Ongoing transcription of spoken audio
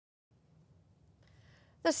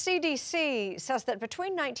The CDC says that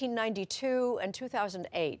between 1992 and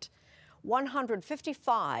 2008,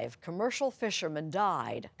 155 commercial fishermen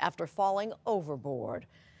died after falling overboard,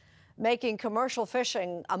 making commercial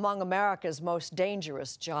fishing among America's most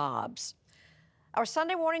dangerous jobs. Our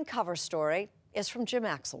Sunday morning cover story is from Jim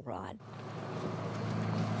Axelrod.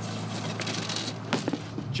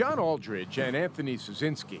 John Aldridge and Anthony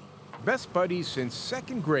Suzinski, best buddies since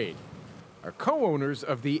second grade, are co-owners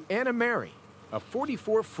of the Americana, a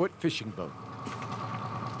 44-foot fishing boat.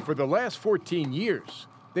 For the last 14 years,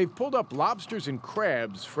 they've pulled up lobsters and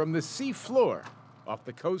crabs from the sea floor off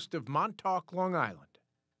the coast of Montauk, Long Island.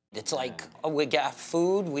 It's like, oh, we got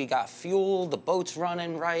food, we got fuel, the boat's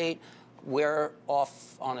running right, we're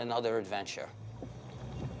off on another adventure.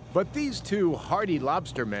 But these two hardy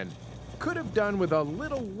lobstermen could have done with a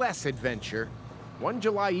little less adventure one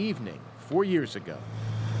July evening 4 years ago.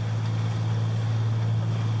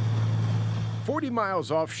 40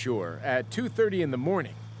 miles offshore at 2:30 in the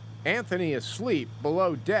morning, Anthony asleep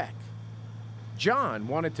below deck. John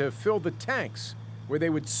wanted to fill the tanks where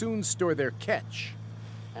they would soon store their catch.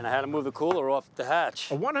 And I had to move the cooler off the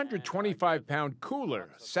hatch. A 125-pound cooler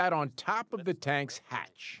sat on top of the tank's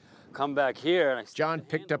hatch. Come back here, and John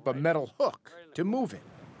picked up a metal hook to move it.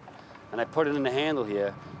 And I put it in the handle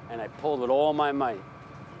here, and I pulled it all my might.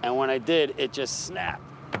 And when I did, it just snapped.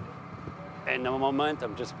 And the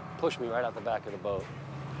momentum just pushed me right out the back of the boat.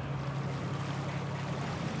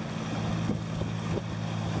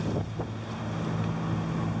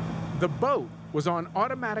 The boat was on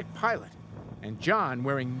automatic pilot, and John,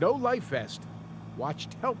 wearing no life vest,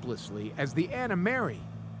 watched helplessly as the Americana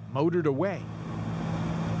motored away.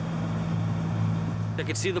 I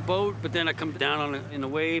could see the boat, but then I come down in the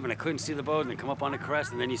wave, and I couldn't see the boat, and then come up on the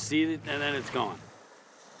crest, and then you see it, and then it's gone.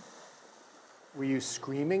 Were you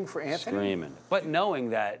screaming for Anthony? Screaming. But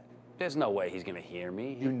knowing that there's no way he's going to hear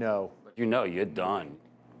me. You know. You know you're done.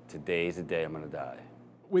 Today's the day I'm going to die.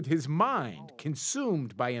 With his mind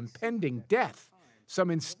consumed by impending death, some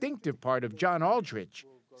instinctive part of John Aldridge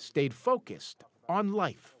stayed focused on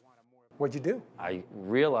life. What'd you do? I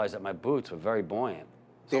realized that my boots were very buoyant.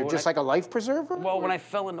 They're just like a life preserver? Well, when I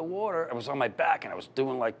fell in the water, I was on my back and I was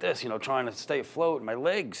doing like this, you know, trying to stay afloat, and my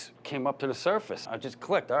legs came up to the surface. I just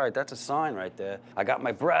clicked. All right, that's a sign right there. I got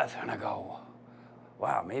my breath and I go,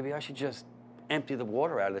 wow, maybe I should just empty the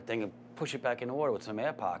water out of the thing and push it back in the water with some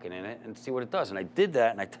air pocket in it and see what it does. And I did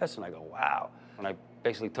that and I tested and I go, wow. And I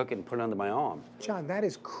basically took it and put it under my arm. John, that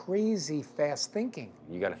is crazy fast thinking.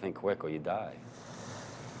 You got to think quick or you die.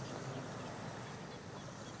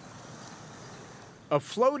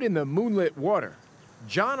 Afloat in the moonlit water,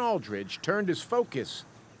 John Aldridge turned his focus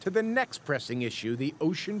to the next pressing issue the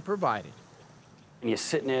ocean provided. And you're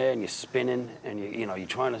sitting there and you're spinning and you're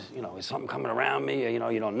trying to, is something coming around me? Or,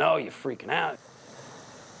 you don't know, you're freaking out.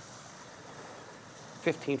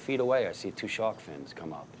 15 feet away, I see 2 shark fins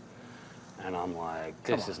come up. And I'm like,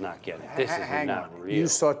 this is not getting it. This is not real. You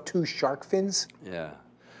saw 2 shark fins? Yeah.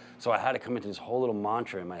 So I had to come into this whole little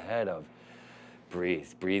mantra in my head of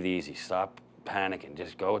breathe easy, stop panicking,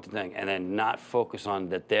 just go with the thing, and then not focus on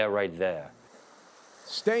that they're right there.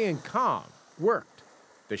 Staying calm worked.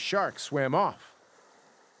 The shark swam off.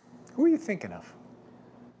 Who are you thinking of?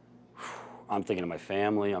 I'm thinking of my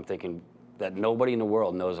family. I'm thinking that nobody in the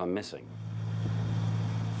world knows I'm missing.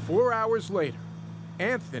 4 hours later,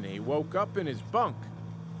 Anthony woke up in his bunk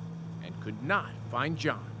and could not find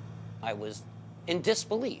John. I was in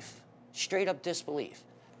disbelief, straight up disbelief.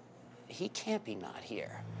 He can't be not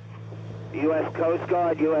here. U.S. Coast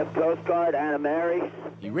Guard, Anna Mary.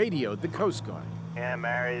 He radioed the Coast Guard. Anna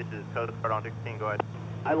Mary, this is Coast Guard on 16, go ahead.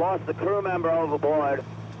 I lost the crew member overboard.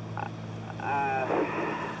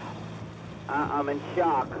 I'm in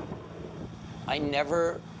shock. I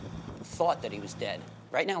never thought that he was dead.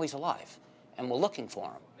 Right now he's alive, and we're looking for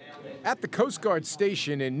him. At the Coast Guard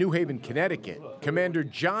station in New Haven, Connecticut, Commander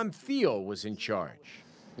John Thiel was in charge.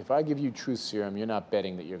 If I give you truth serum, you're not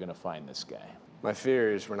betting that you're going to find this guy. My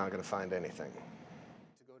fear is we're not going to find anything.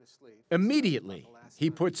 Immediately, he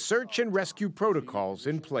put search and rescue protocols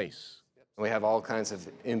in place. We have all kinds of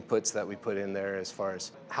inputs that we put in there as far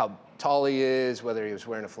as how tall he is, whether he was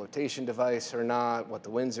wearing a flotation device or not, what the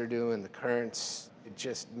winds are doing, the currents. It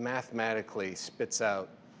just mathematically spits out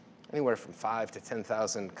anywhere from 5,000 to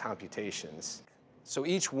 10,000 computations. So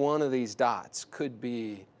each one of these dots could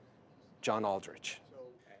be John Aldridge.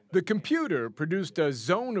 The computer produced a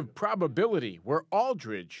zone of probability where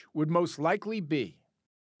Aldridge would most likely be.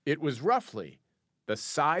 It was roughly the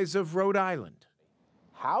size of Rhode Island.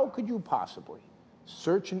 How could you possibly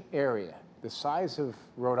search an area the size of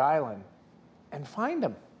Rhode Island and find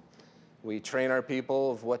him? We train our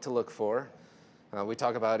people of what to look for. We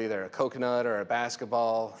talk about either a coconut or a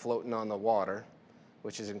basketball floating on the water,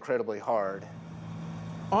 which is incredibly hard.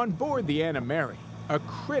 On board the Anna Mary, a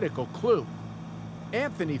critical clue.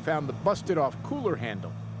 Anthony found the busted-off cooler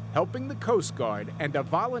handle, helping the Coast Guard and a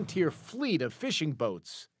volunteer fleet of fishing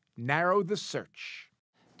boats narrow the search.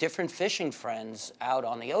 Different fishing friends out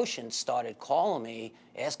on the ocean started calling me,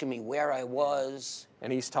 asking me where I was.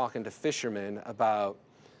 And he's talking to fishermen about,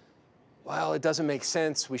 well, it doesn't make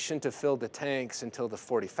sense. We shouldn't have filled the tanks until the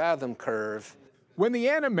 40-fathom curve. When the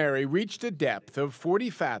Anna Mary reached a depth of 40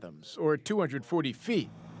 fathoms, or 240 feet,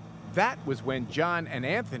 that was when John and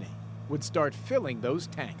Anthony would start filling those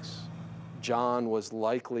tanks. John was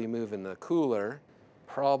likely moving the cooler.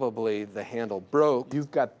 Probably the handle broke.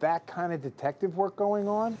 You've got that kind of detective work going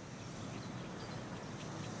on?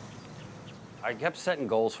 I kept setting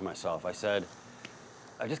goals for myself. I said,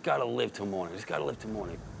 I just gotta live till morning. I just gotta live till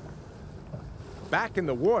morning. Back in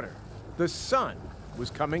the water, the sun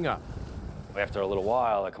was coming up. After a little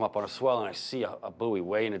while, I come up on a swell and I see a buoy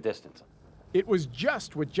way in the distance. It was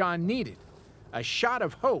just what John needed, a shot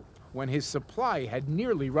of hope when his supply had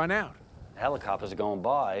nearly run out. Helicopters are going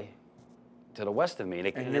by to the west of me.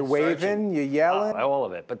 And you're waving, you're yelling? All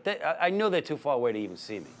of it, but I know they're too far away to even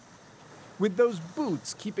see me. With those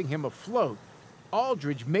boots keeping him afloat,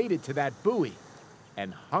 Aldridge made it to that buoy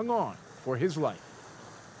and hung on for his life.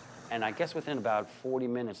 And I guess within about 40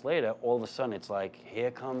 minutes later, all of a sudden it's like,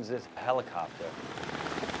 here comes this helicopter.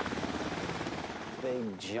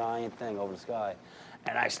 Big, giant thing over the sky.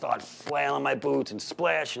 And I start flailing my boots and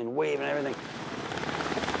splashing and waving and everything.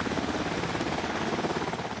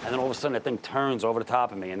 And then all of a sudden that thing turns over the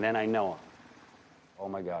top of me, and then I know, oh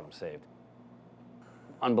my God, I'm saved.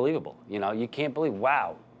 Unbelievable. You know, you can't believe,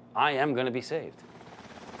 wow, I am gonna be saved.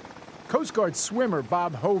 Coast Guard swimmer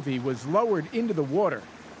Bob Hovey was lowered into the water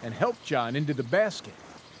and helped John into the basket.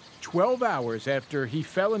 12 hours after he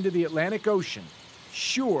fell into the Atlantic Ocean,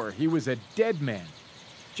 sure he was a dead man,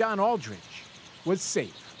 John Aldridge was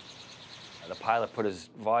safe. The pilot put his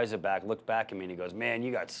visor back, looked back at me, and he goes, man,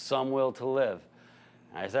 you got some will to live.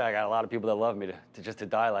 And I said, I got a lot of people that love me to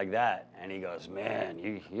die like that. And he goes,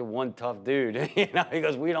 man, you're one tough dude. You know, he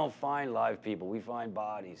goes, we don't find live people, we find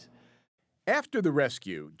bodies. After the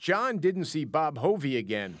rescue, John didn't see Bob Hovey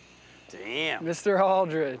again. Damn. Mr.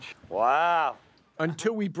 Aldridge. Wow.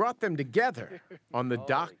 Until we brought them together on the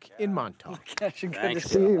dock in Montauk. Good to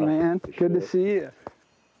see you, man. Good to see you.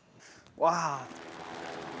 Wow.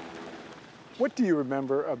 What do you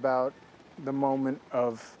remember about the moment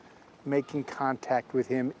of making contact with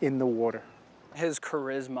him in the water? His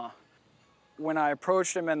charisma. When I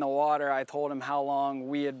approached him in the water, I told him how long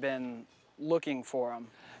we had been looking for him.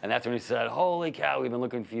 And that's when he said, holy cow, we've been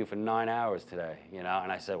looking for you for 9 hours today, you know?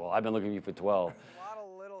 And I said, well, I've been looking for you for 12.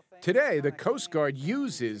 Today, the Coast Guard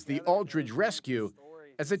uses the Aldridge rescue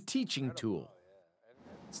as a teaching tool.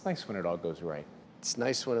 It's nice when it all goes right. It's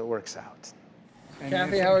nice when it works out.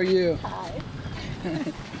 Kathy, how are you? Hi.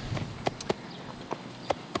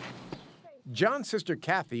 John's sister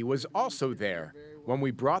Kathy was also there when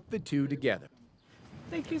we brought the two together.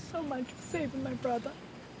 Thank you so much for saving my brother.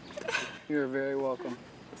 You're very welcome.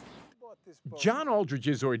 John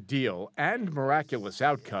Aldridge's ordeal and miraculous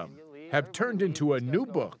outcome have turned into a new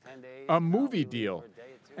book, a movie deal,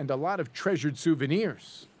 and a lot of treasured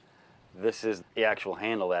souvenirs. This is the actual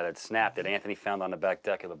handle that had snapped that Anthony found on the back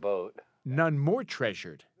deck of the boat. None more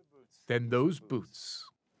treasured than those boots.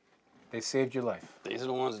 They saved your life. These are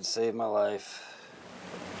the ones that saved my life.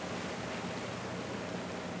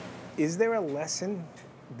 Is there a lesson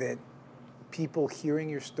that people hearing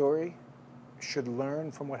your story should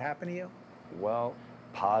learn from what happened to you? Well,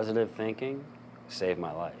 positive thinking saved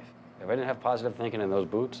my life. If I didn't have positive thinking in those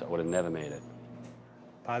boots, I would have never made it.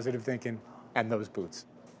 Positive thinking and those boots.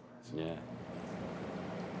 Yeah.